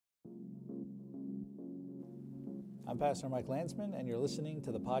I'm Pastor Mike Landsman, and you're listening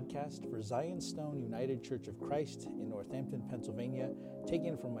to the podcast for Zion Stone United Church of Christ in Northampton, Pennsylvania,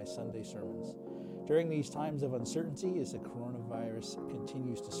 taken from my Sunday sermons. During these times of uncertainty, as the coronavirus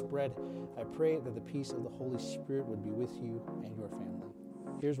continues to spread, I pray that the peace of the Holy Spirit would be with you and your family.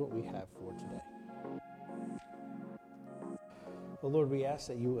 Here's what we have for today. Well, Lord, we ask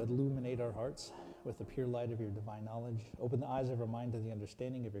that you illuminate our hearts with the pure light of your divine knowledge, open the eyes of our mind to the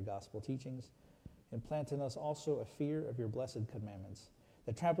understanding of your gospel teachings, and plant in us also a fear of your blessed commandments,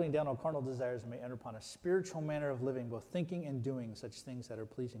 that trampling down all carnal desires may enter upon a spiritual manner of living, both thinking and doing such things that are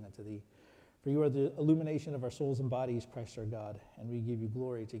pleasing unto thee. For you are the illumination of our souls and bodies, Christ our God, and we give you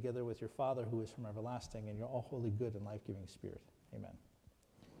glory together with your Father who is from everlasting, and your all holy, good, and life-giving Spirit. Amen.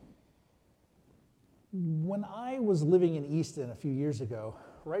 When I was living in Easton a few years ago,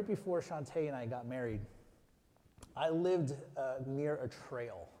 right before Shantae and I got married, I lived near a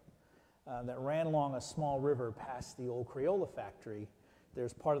trail that ran along a small river past the old Crayola factory.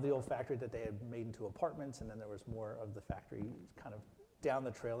 There's part of the old factory that they had made into apartments, and then there was more of the factory kind of down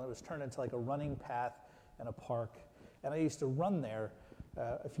the trail. And it was turned into like a running path and a park. And I used to run there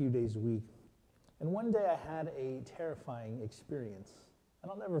a few days a week. And one day I had a terrifying experience.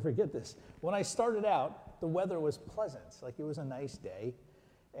 And I'll never forget this. When I started out, the weather was pleasant, like it was a nice day.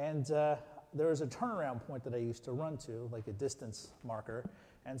 And there was a turnaround point that I used to run to, like a distance marker.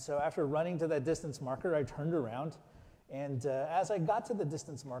 And so after running to that distance marker, I turned around. And as I got to the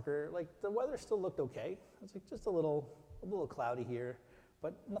distance marker, like the weather still looked okay. It was like just a little cloudy here,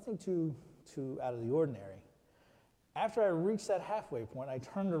 but nothing too out of the ordinary. After I reached that halfway point, I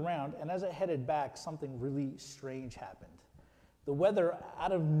turned around, and as I headed back, something really strange happened. The weather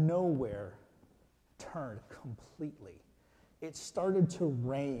out of nowhere turned completely. It started to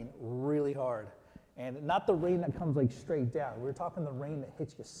rain really hard. And not the rain that comes like straight down. We're talking the rain that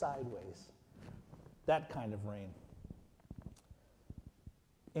hits you sideways. That kind of rain.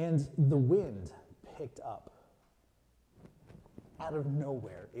 And the wind picked up. Out of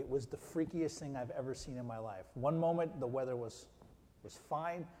nowhere. It was the freakiest thing I've ever seen in my life. One moment, the weather was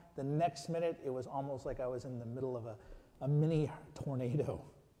fine. The next minute, it was almost like I was in the middle of a mini tornado.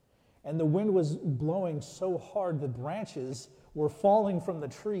 And the wind was blowing so hard, the branches were falling from the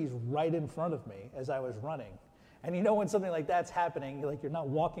trees right in front of me as I was running. And you know when something like that's happening, like you're not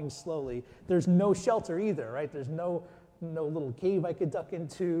walking slowly, there's no shelter either, right? There's no little cave I could duck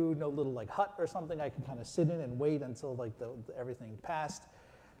into, no little like hut or something I could kind of sit in and wait until like everything passed.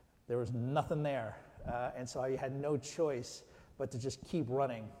 There was nothing there. And so I had no choice but to just keep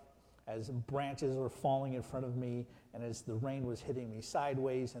running as branches were falling in front of me and as the rain was hitting me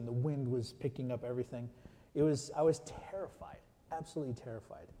sideways and the wind was picking up everything. I was terrified, absolutely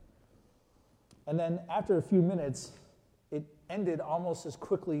terrified. And then after a few minutes, it ended almost as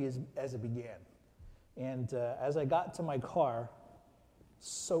quickly as it began. And as I got to my car,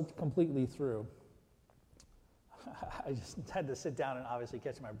 soaked completely through, I just had to sit down and obviously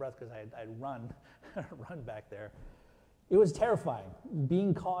catch my breath because I'd run back there. It was terrifying.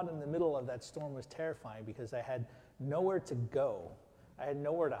 Being caught in the middle of that storm was terrifying because I had nowhere to go. I had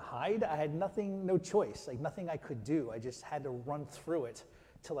nowhere to hide. I had no choice, like nothing I could do. I just had to run through it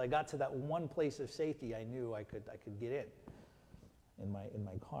till I got to that one place of safety I knew I could get in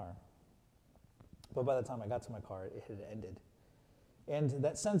my car. But by the time I got to my car, it had ended. And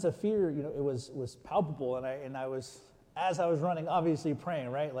that sense of fear, it was palpable, and I was, as I was running, obviously praying,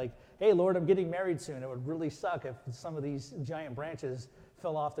 right? Like, hey, Lord, I'm getting married soon. It would really suck if some of these giant branches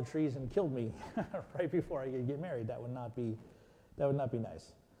fell off the trees and killed me right before I could get married. That would not be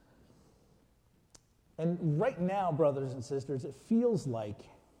nice. And right now, brothers and sisters, it feels like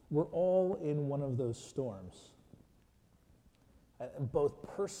we're all in one of those storms, both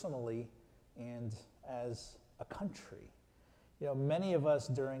personally and as a country. Many of us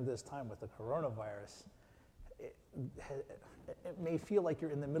during this time with the coronavirus, it may feel like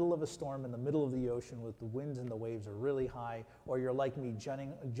you're in the middle of a storm in the middle of the ocean with the winds and the waves are really high, or you're like me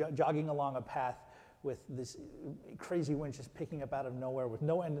jogging along a path with this crazy wind just picking up out of nowhere with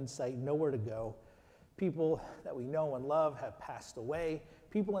no end in sight, nowhere to go. People that we know and love have passed away.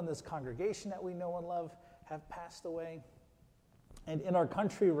 People in this congregation that we know and love have passed away. And in our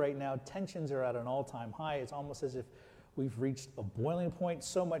country right now, tensions are at an all-time high. It's almost as if we've reached a boiling point,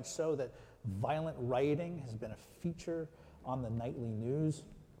 so much so that violent rioting has been a feature on the nightly news,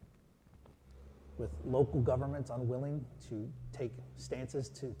 with local governments unwilling to take stances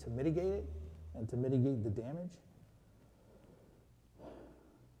to mitigate it and to mitigate the damage.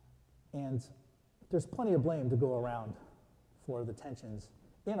 And there's plenty of blame to go around for the tensions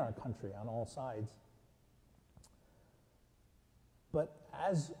in our country on all sides. But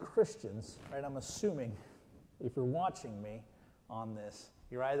as Christians, right, I'm assuming if you're watching me on this,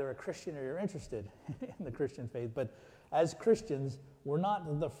 you're either a Christian or you're interested in the Christian faith. But as Christians, we're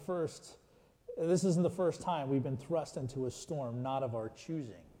not the first, this isn't the first time we've been thrust into a storm not of our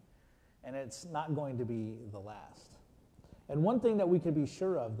choosing. And it's not going to be the last. And one thing that we can be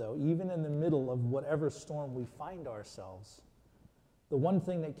sure of, though, even in the middle of whatever storm we find ourselves, the one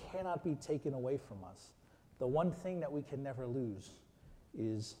thing that cannot be taken away from us, the one thing that we can never lose,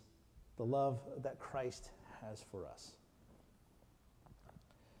 is the love that Christ has for us.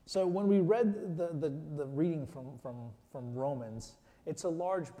 So when we read the reading from Romans, it's a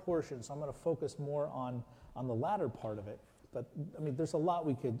large portion, so I'm going to focus more on the latter part of it. But I mean, there's a lot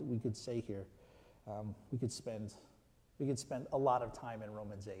we could say here. We could spend a lot of time in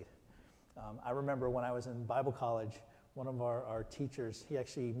Romans 8. I remember when I was in Bible college, one of our teachers, he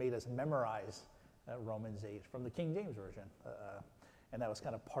actually made us memorize Romans 8 from the King James Version. And that was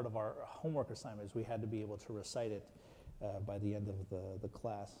kind of part of our homework assignments. We had to be able to recite it by the end of the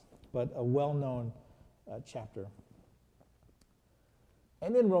class. But a well-known chapter.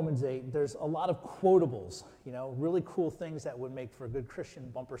 And in Romans 8, there's a lot of quotables, really cool things that would make for good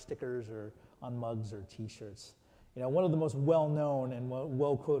Christian bumper stickers or on mugs or T-shirts. One of the most well-known and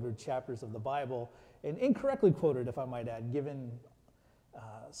well-quoted chapters of the Bible, and incorrectly quoted, if I might add, given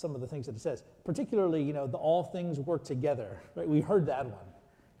some of the things that it says. Particularly, the all things work together, right? We heard that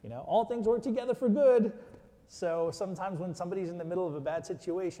one. All things work together for good. So sometimes when somebody's in the middle of a bad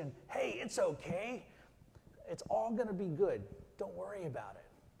situation, hey, it's okay. It's all going to be good. Don't worry about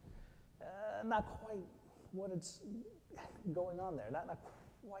it. Not quite what it's going on there. Not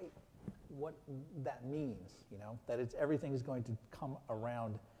quite what that means, that everything's going to come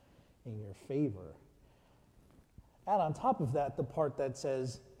around in your favor. And on top of that, the part that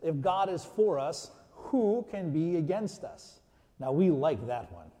says, if God is for us, who can be against us? Now, we like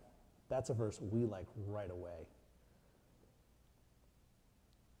that one. That's a verse we like right away.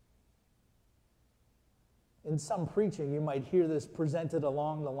 In some preaching, you might hear this presented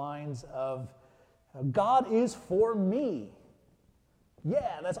along the lines of, God is for me.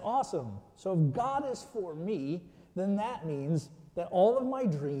 Yeah, that's awesome. So if God is for me, then that means that all of my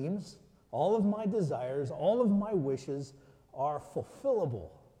dreams, all of my desires, all of my wishes are fulfillable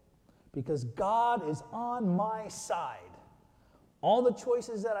because God is on my side. All the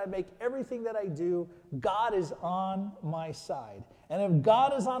choices that I make, everything that I do, God is on my side. And if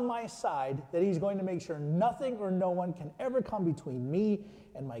God is on my side, then he's going to make sure nothing or no one can ever come between me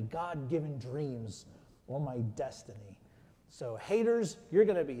and my God-given dreams or my destiny. So haters, you're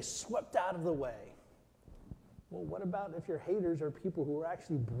going to be swept out of the way. Well, what about if your haters are people who are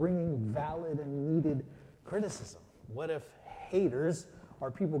actually bringing valid and needed criticism? What if haters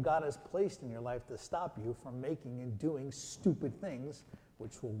are people God has placed in your life to stop you from making and doing stupid things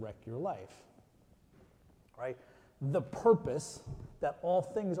which will wreck your life? Right? The purpose that all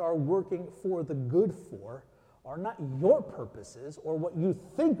things are working for the good for are not your purposes or what you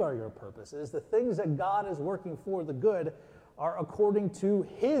think are your purposes. The things that God is working for the good are according to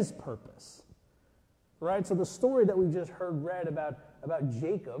his purpose. Right? So the story that we just heard read about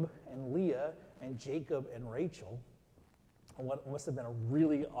Jacob and Leah and Jacob and Rachel, and what must have been a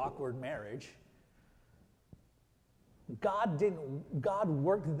really awkward marriage, God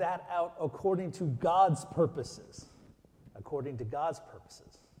worked that out according to God's purposes. According to God's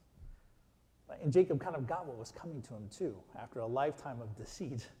purposes. And Jacob kind of got what was coming to him too. After a lifetime of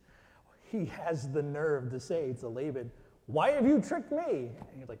deceit, he has the nerve to say to Laban, "Why have you tricked me?"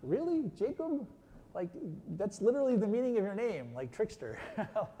 And you're like, "Really, Jacob? Like, that's literally the meaning of your name, like trickster."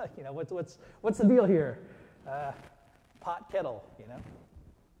 What's the deal here? Pot kettle,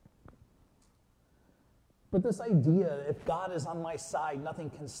 But this idea, if God is on my side, nothing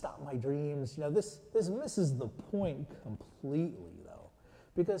can stop my dreams, this misses the point completely, though.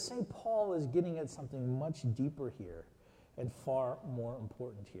 Because St. Paul is getting at something much deeper here and far more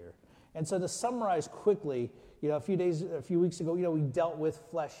important here. And so to summarize quickly, a few weeks ago, we dealt with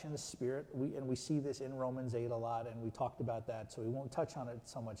flesh and spirit, and we see this in Romans 8 a lot, and we talked about that, so we won't touch on it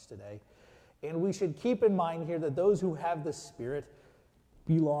so much today. And we should keep in mind here that those who have the Spirit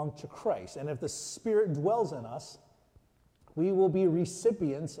belong to Christ. And if the Spirit dwells in us, we will be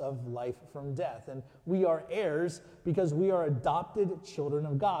recipients of life from death. And we are heirs because we are adopted children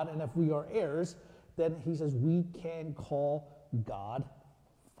of God. And if we are heirs, then he says we can call God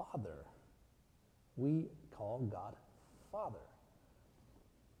Father. We call God Father.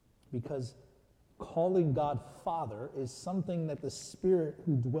 Because calling God Father is something that the Spirit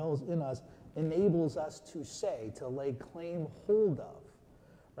who dwells in us enables us to say, to lay claim hold of,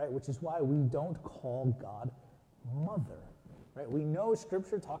 right? Which is why we don't call God Mother, right? We know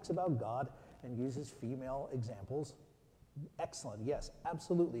Scripture talks about God and uses female examples. Excellent, yes,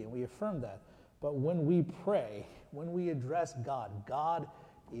 absolutely, and we affirm that. But when we pray, when we address God, God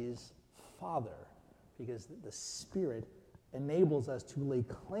is Father, because the Spirit enables us to lay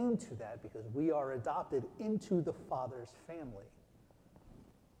claim to that because we are adopted into the Father's family,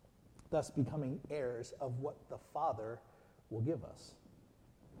 thus becoming heirs of what the Father will give us.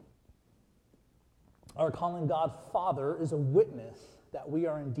 Our calling God Father is a witness that we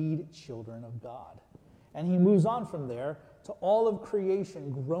are indeed children of God. And he moves on from there to all of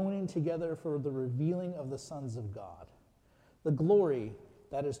creation groaning together for the revealing of the sons of God, the glory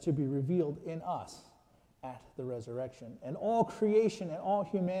that is to be revealed in us at the resurrection. And all creation and all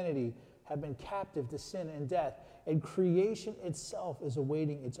humanity have been captive to sin and death, and creation itself is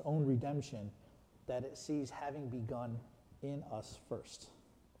awaiting its own redemption that it sees having begun in us first.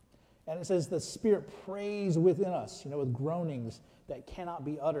 And it says the Spirit prays within us, with groanings that cannot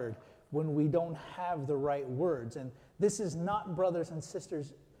be uttered when we don't have the right words. And this is not, brothers and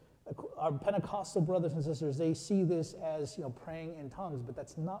sisters, our Pentecostal brothers and sisters, they see this as, praying in tongues, but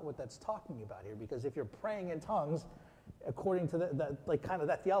that's not what that's talking about here. Because if you're praying in tongues, according to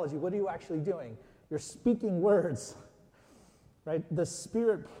that theology, what are you actually doing? You're speaking words, right? The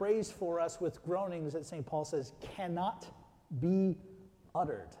Spirit prays for us with groanings that St. Paul says cannot be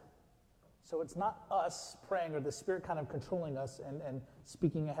uttered. So it's not us praying or the Spirit kind of controlling us and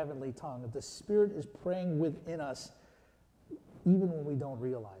speaking a heavenly tongue. The Spirit is praying within us even when we don't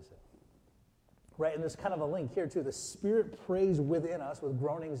realize it. Right? And there's kind of a link here too. The Spirit prays within us with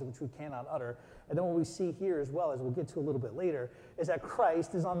groanings which we cannot utter. And then what we see here as well, as we'll get to a little bit later, is that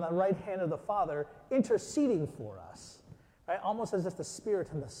Christ is on the right hand of the Father interceding for us. Right? Almost as if the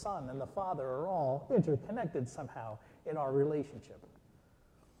Spirit and the Son and the Father are all interconnected somehow in our relationship.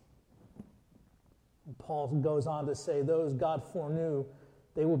 Paul goes on to say, those God foreknew,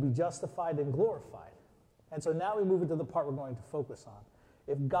 they will be justified and glorified. And so now we move into the part we're going to focus on.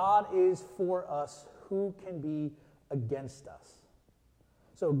 If God is for us, who can be against us?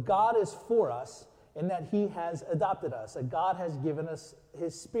 So God is for us in that he has adopted us, that God has given us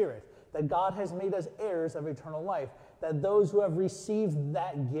his Spirit, that God has made us heirs of eternal life, that those who have received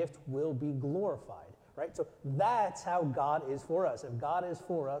that gift will be glorified. Right? So that's how God is for us. If God is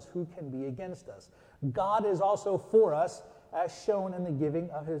for us, who can be against us? God is also for us as shown in the giving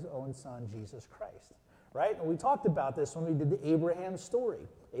of his own Son, Jesus Christ. Right? And we talked about this when we did the Abraham story.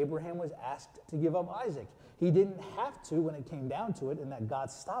 Abraham was asked to give up Isaac. He didn't have to when it came down to it, and that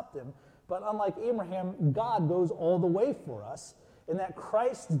God stopped him. But unlike Abraham, God goes all the way for us, in that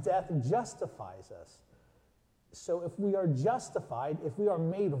Christ's death justifies us. So if we are justified, if we are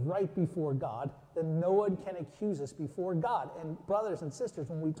made right before God, then no one can accuse us before God. And brothers and sisters,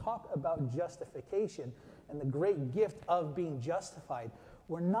 when we talk about justification and the great gift of being justified,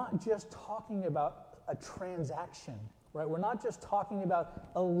 we're not just talking about a transaction, right? We're not just talking about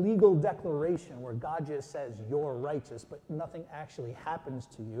a legal declaration where God just says you're righteous, but nothing actually happens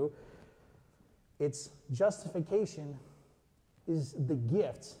to you. It's justification is the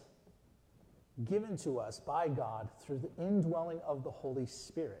gift given to us by God through the indwelling of the Holy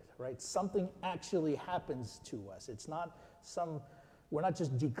Spirit, right? Something actually happens to us. It's not we're not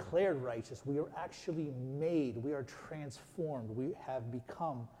just declared righteous. We are actually made. We are transformed. We have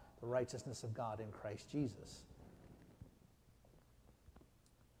become the righteousness of God in Christ Jesus.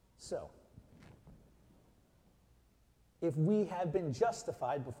 So, if we have been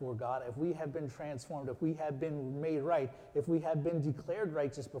justified before God, if we have been transformed, if we have been made right, if we have been declared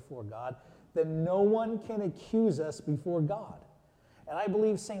righteous before God, then no one can accuse us before God. And I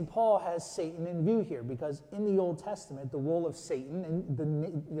believe St. Paul has Satan in view here, because in the Old Testament, the role of Satan, and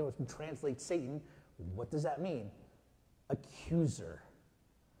if you translate Satan, what does that mean? Accuser.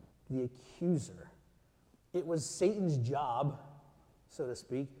 The accuser. It was Satan's job, so to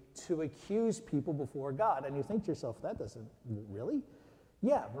speak, to accuse people before God. And you think to yourself, that doesn't, really?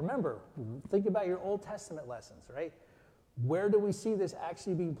 Yeah, remember, think about your Old Testament lessons, right? Where do we see this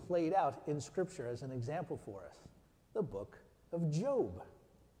actually being played out in Scripture as an example for us? The book of Job.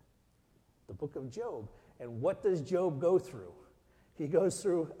 The book of Job. And what does Job go through? He goes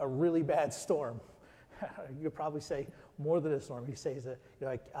through a really bad storm. You could probably say more than a storm. He says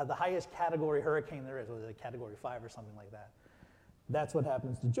the highest category hurricane there is, was it a category 5 or something like that. That's what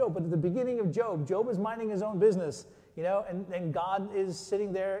happens to Job. But at the beginning of Job, Job is minding his own business, and God is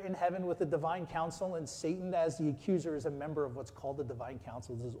sitting there in heaven with the divine council, and Satan, as the accuser, is a member of what's called the divine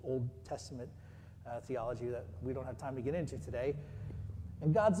council. This is Old Testament theology that we don't have time to get into today.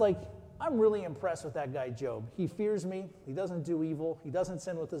 And God's like, I'm really impressed with that guy Job. He fears me. He doesn't do evil. He doesn't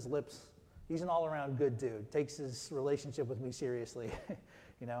sin with his lips. He's an all-around good dude. Takes his relationship with me seriously.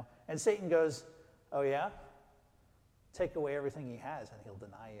 And Satan goes, oh yeah? Take away everything he has and he'll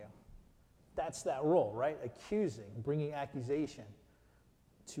deny you. That's that role, right? Accusing, bringing accusation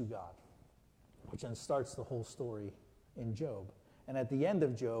to God, which then starts the whole story in Job. And at the end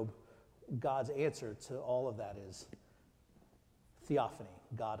of Job, God's answer to all of that is theophany.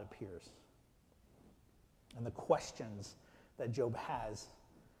 God appears. And the questions that Job has,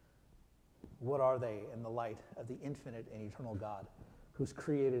 what are they in the light of the infinite and eternal God who's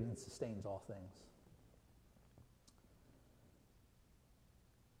created and sustains all things?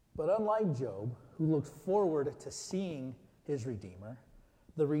 But unlike Job, who looked forward to seeing his Redeemer,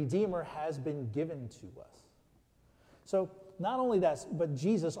 the Redeemer has been given to us. So not only that, but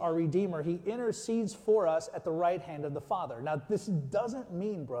Jesus, our Redeemer, he intercedes for us at the right hand of the Father. Now, this doesn't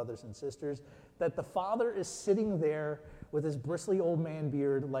mean, brothers and sisters, that the Father is sitting there with his bristly old man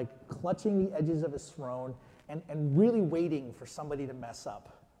beard, like clutching the edges of his throne and really waiting for somebody to mess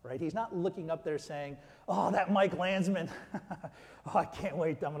up. Right? He's not looking up there saying, oh, that Mike Landsman, oh, I can't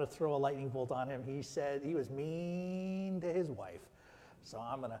wait, I'm going to throw a lightning bolt on him. He said he was mean to his wife. So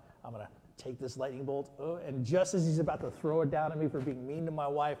I'm going to take this lightning bolt. Oh, and just as he's about to throw it down at me for being mean to my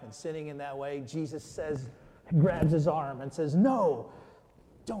wife and sinning in that way, Jesus says, grabs his arm and says, no,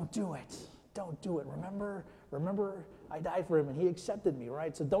 don't do it. Don't do it. Remember I died for him and he accepted me,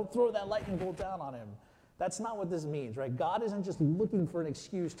 right? So don't throw that lightning bolt down on him. That's not what this means, right? God isn't just looking for an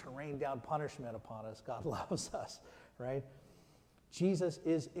excuse to rain down punishment upon us. God loves us, right? Jesus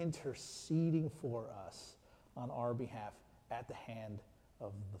is interceding for us on our behalf at the hand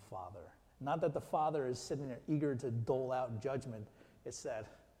of the Father. Not that the Father is sitting there eager to dole out judgment. It's that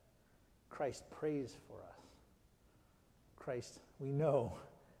Christ prays for us. Christ, we know,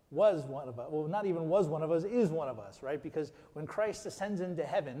 was one of us. Well, not even was one of us, is one of us, right? Because when Christ ascends into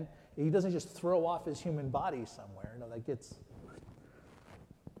heaven, he doesn't just throw off his human body somewhere. No, that gets,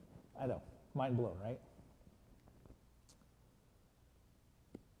 I know, mind blown, right?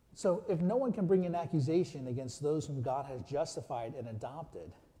 So if no one can bring an accusation against those whom God has justified and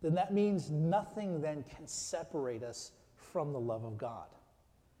adopted, then that means nothing then can separate us from the love of God.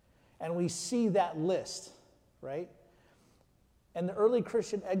 And we see that list, right? And the early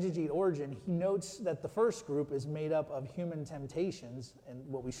Christian exegete Origen, he notes that the first group is made up of human temptations and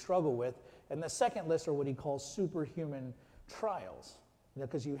what we struggle with, and the second list are what he calls superhuman trials.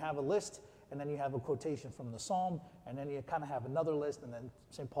 Because you have a list, and then you have a quotation from the Psalm, and then you kind of have another list, and then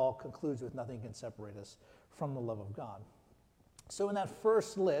St. Paul concludes with nothing can separate us from the love of God. So in that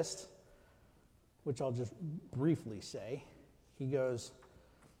first list, which I'll just briefly say, he goes,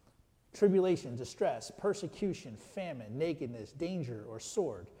 tribulation, distress, persecution, famine, nakedness, danger, or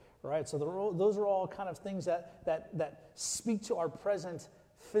sword. Right? So those are all kind of things that speak to our present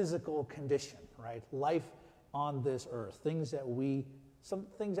physical condition, right? Life on this earth, some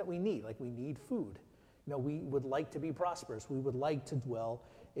things that we need, like we need food. We would like to be prosperous. We would like to dwell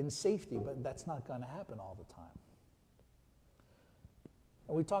in safety, but that's not going to happen all the time.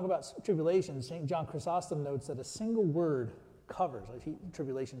 When we talk about tribulation, St. John Chrysostom notes that a single word covers,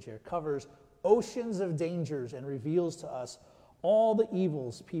 tribulation here, covers oceans of dangers and reveals to us all the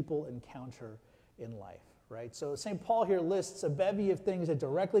evils people encounter in life, right? So St. Paul here lists a bevy of things that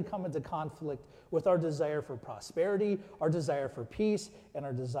directly come into conflict with our desire for prosperity, our desire for peace, and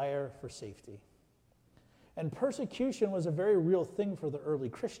our desire for safety. And persecution was a very real thing for the early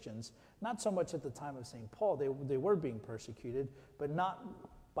Christians, not so much at the time of St. Paul. They were being persecuted, but not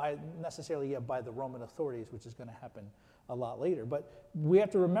necessarily yet by the Roman authorities, which is going to happen a lot later. But we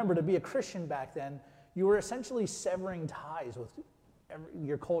have to remember, to be a Christian back then, you were essentially severing ties with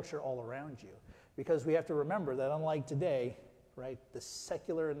your culture all around you. Because we have to remember that unlike today, right, the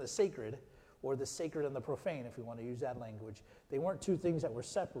secular and the sacred, or the sacred and the profane, if we want to use that language, they weren't two things that were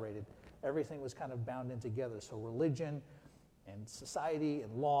separated. Everything was kind of bound in together. So religion and society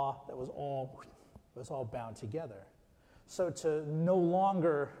and law, that was all bound together. So to no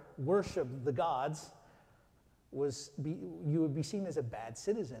longer worship the gods you would be seen as a bad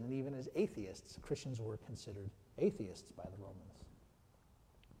citizen, and even as atheists. Christians were considered atheists by the Romans.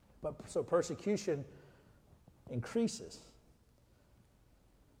 But so persecution increases.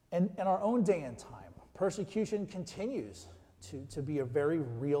 And in our own day and time, persecution continues to be a very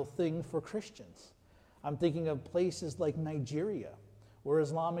real thing for Christians. I'm thinking of places like Nigeria, where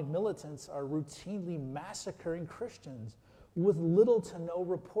Islamic militants are routinely massacring Christians with little to no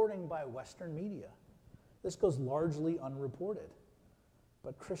reporting by Western media. This goes largely unreported,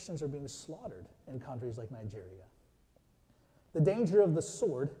 but Christians are being slaughtered in countries like Nigeria. The danger of the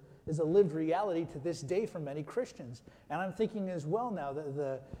sword is a lived reality to this day for many Christians. And I'm thinking as well now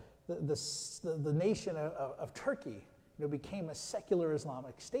that the nation of Turkey, became a secular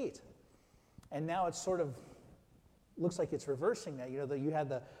Islamic state. And now it's sort of looks like it's reversing that. You had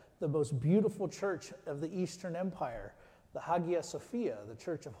the most beautiful church of the Eastern Empire, the Hagia Sophia, the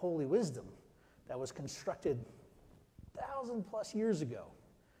Church of Holy Wisdom, that was constructed 1,000+ years ago,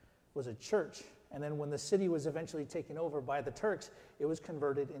 was a church. And then when the city was eventually taken over by the Turks, it was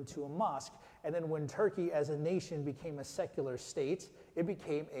converted into a mosque. And then when Turkey as a nation became a secular state, it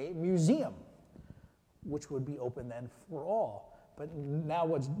became a museum, which would be open then for all. But now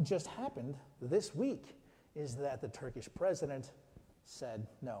what's just happened this week is that the Turkish president said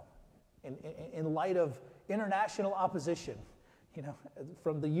no. In light of international opposition,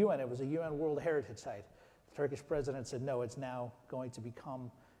 from the UN, it was a UN World Heritage Site. The Turkish president said no, it's now going to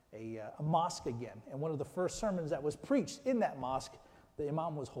become a mosque again. And one of the first sermons that was preached in that mosque, the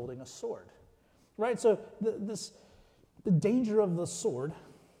imam was holding a sword. Right? So the danger of the sword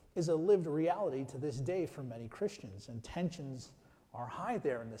is a lived reality to this day for many Christians. And tensions are high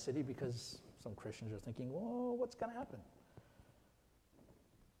there in the city because some Christians are thinking, whoa, what's going to happen?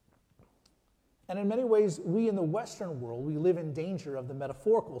 And in many ways, we in the Western world, we live in danger of the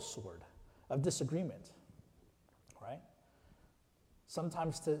metaphorical sword of disagreement. Right?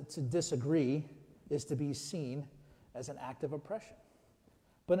 Sometimes to disagree is to be seen as an act of oppression.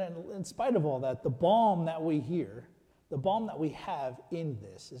 But in spite of all that, the balm that we hear, the balm that we have in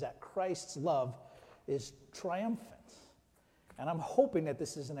this is that Christ's love is triumphant. And I'm hoping that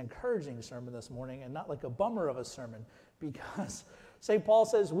this is an encouraging sermon this morning and not like a bummer of a sermon, because St. Paul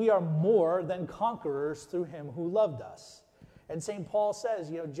says we are more than conquerors through him who loved us. And St. Paul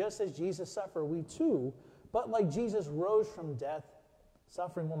says, just as Jesus suffered, we too, but like Jesus rose from death,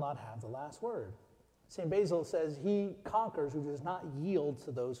 suffering will not have the last word. St. Basil says he conquers who does not yield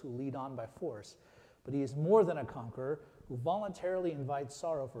to those who lead on by force, but he is more than a conqueror who voluntarily invites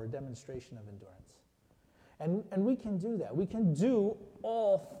sorrow for a demonstration of endurance. And we can do that. We can do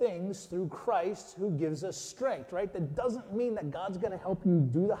all things through Christ who gives us strength, right? That doesn't mean that God's going to help you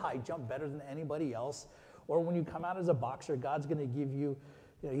do the high jump better than anybody else, or when you come out as a boxer, God's going to give you,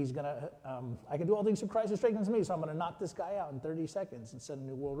 he's going to, I can do all things through Christ who strengthens me, so I'm going to knock this guy out in 30 seconds and set a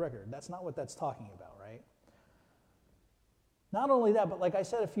new world record. That's not what that's talking about, right? Not only that, but like I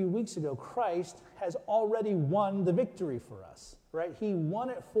said a few weeks ago, Christ has already won the victory for us, right? He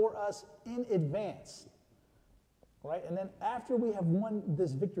won it for us in advance, right? And then after we have won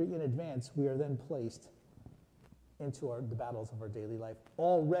this victory in advance, we are then placed into the battles of our daily life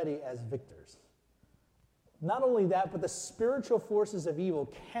already as victors. Not only that, but the spiritual forces of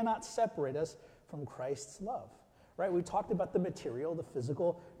evil cannot separate us from Christ's love, right? We talked about the material, the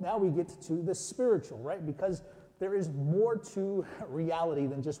physical. Now we get to the spiritual, right? Because there is more to reality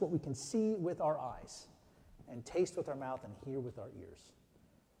than just what we can see with our eyes and taste with our mouth and hear with our ears.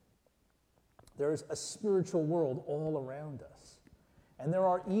 There's a spiritual world all around us. And there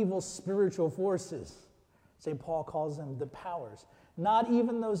are evil spiritual forces. St. Paul calls them the powers. Not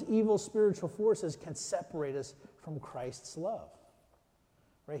even those evil spiritual forces can separate us from Christ's love.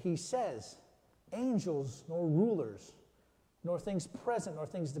 Right? He says, angels nor rulers, nor things present, nor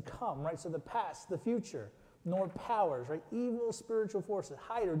things to come, right? So the past, the future, nor powers, right? Evil spiritual forces,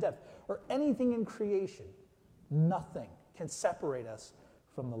 height or depth, or anything in creation, nothing can separate us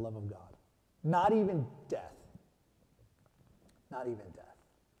from the love of God. Not even death. Not even death.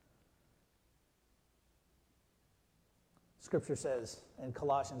 Scripture says in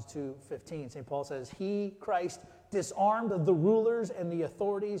Colossians 2:15, St. Paul says, he, Christ, disarmed the rulers and the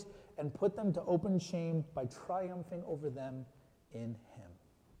authorities and put them to open shame by triumphing over them in him.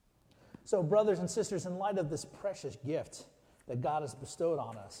 So, brothers and sisters, in light of this precious gift that God has bestowed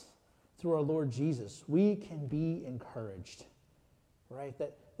on us through our Lord Jesus, we can be encouraged, right?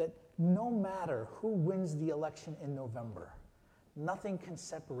 That no matter who wins the election in November, nothing can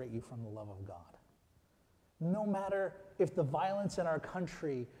separate you from the love of God. No matter if the violence in our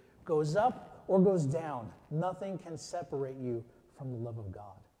country goes up or goes down, nothing can separate you from the love of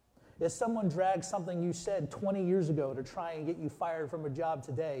God. If someone drags something you said 20 years ago to try and get you fired from a job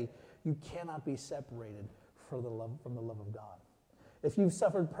today, you cannot be separated from the love of God. If you've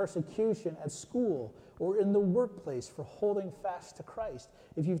suffered persecution at school or in the workplace for holding fast to Christ,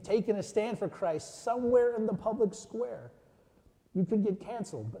 if you've taken a stand for Christ somewhere in the public square, you could get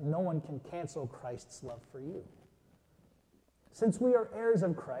canceled, but no one can cancel Christ's love for you. Since we are heirs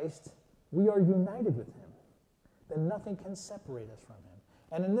of Christ, we are united with him. Then nothing can separate us from him.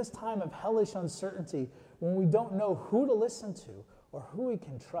 And in this time of hellish uncertainty, when we don't know who to listen to or who we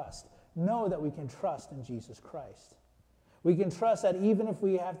can trust, know that we can trust in Jesus Christ. We can trust that even if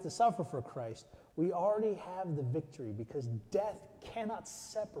we have to suffer for Christ, we already have the victory because death cannot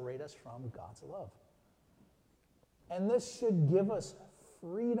separate us from God's love. And this should give us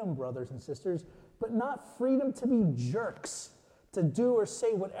freedom, brothers and sisters, but not freedom to be jerks, to do or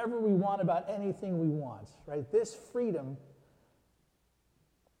say whatever we want about anything we want, right? This freedom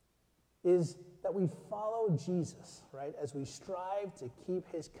is that we follow Jesus, right, as we strive to keep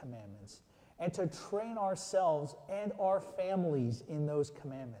his commandments and to train ourselves and our families in those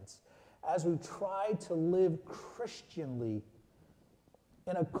commandments as we try to live Christianly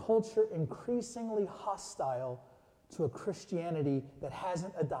in a culture increasingly hostile to a Christianity that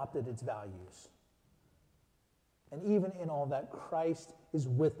hasn't adopted its values. And even in all that, Christ is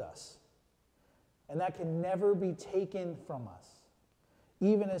with us. And that can never be taken from us.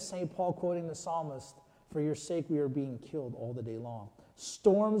 Even as St. Paul quoting the psalmist, "For your sake we are being killed all the day long."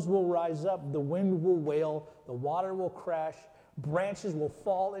 Storms will rise up, the wind will wail, the water will crash, branches will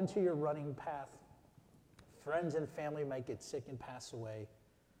fall into your running path. Friends and family might get sick and pass away.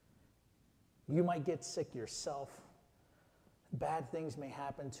 You might get sick yourself. Bad things may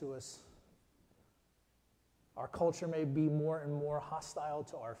happen to us. Our culture may be more and more hostile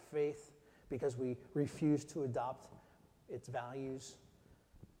to our faith because we refuse to adopt its values.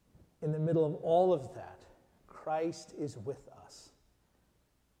 In the middle of all of that, Christ is with us.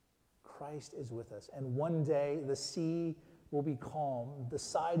 Christ is with us. And one day the sea will be calm. The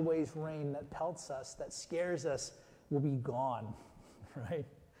sideways rain that pelts us, that scares us, will be gone, right?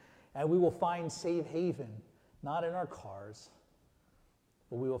 And we will find safe haven, not in our cars,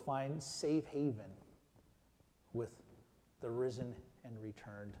 but we will find safe haven with the risen and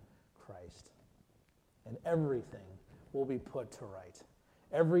returned Christ. And everything will be put to right.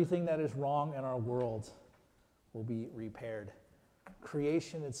 Everything that is wrong in our world will be repaired.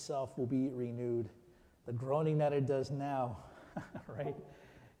 Creation itself will be renewed. The groaning that it does now, right?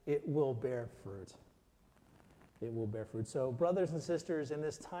 It will bear fruit. It will bear fruit. So, brothers and sisters, in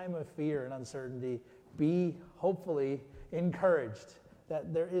this time of fear and uncertainty, be hopefully encouraged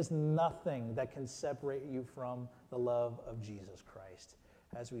that there is nothing that can separate you from the love of Jesus Christ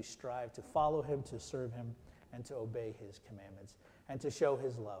as we strive to follow him, to serve him, and to obey his commandments, and to show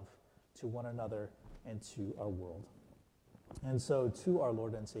his love to one another and to our world. And so, to our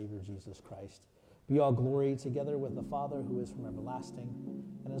Lord and Savior Jesus Christ, be all glory together with the Father who is from everlasting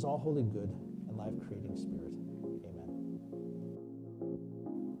and is all holy, good, and life-creating Spirit. Amen.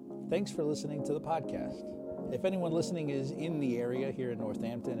 Thanks for listening to the podcast. If anyone listening is in the area here in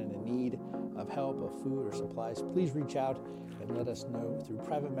Northampton and in need of help, of food or supplies, please reach out and let us know through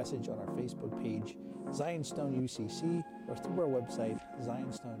private message on our Facebook page, Zionstone UCC, or through our website,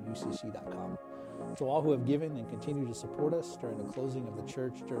 zionstoneucc.com. To all who have given and continue to support us during the closing of the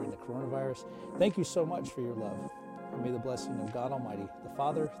church during the coronavirus, thank you so much for your love. And may the blessing of God Almighty, the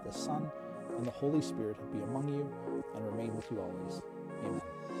Father, the Son, and the Holy Spirit be among you and remain with you always. Amen.